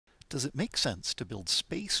Does it make sense to build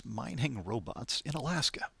space mining robots in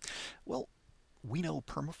Alaska? Well, we know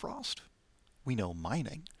permafrost, we know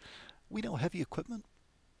mining, we know heavy equipment,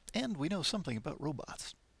 and we know something about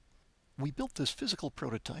robots. We built this physical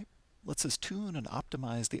prototype, lets us tune and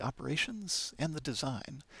optimize the operations and the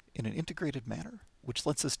design in an integrated manner, which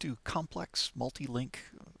lets us do complex multi-link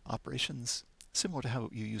operations similar to how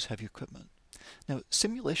you use heavy equipment. Now,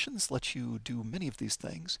 simulations let you do many of these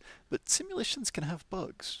things, but simulations can have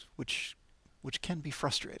bugs, which can be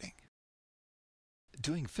frustrating.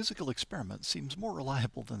 Doing physical experiments seems more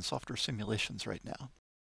reliable than software simulations right now.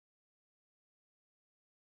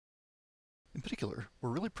 In particular, we're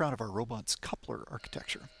really proud of our robot's coupler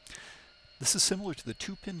architecture. This is similar to the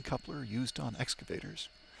 2-pin coupler used on excavators,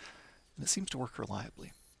 and it seems to work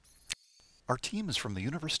reliably. Our team is from the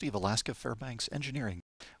University of Alaska Fairbanks Engineering,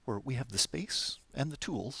 where we have the space and the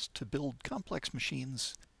tools to build complex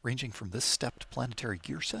machines ranging from this stepped planetary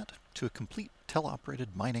gear set to a complete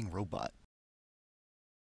teleoperated mining robot.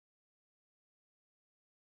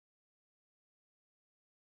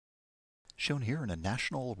 Shown here in a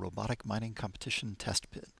national robotic mining competition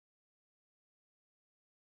test pit.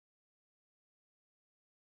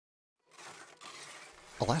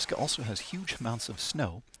 Alaska also has huge amounts of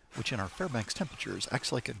snow, which in our Fairbanks temperatures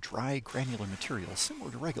acts like a dry, granular material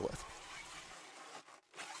similar to regolith.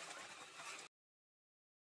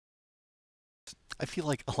 I feel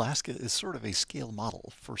like Alaska is sort of a scale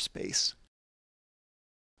model for space.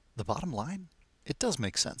 The bottom line? It does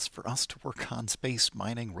make sense for us to work on space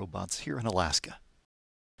mining robots here in Alaska.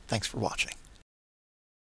 Thanks for watching.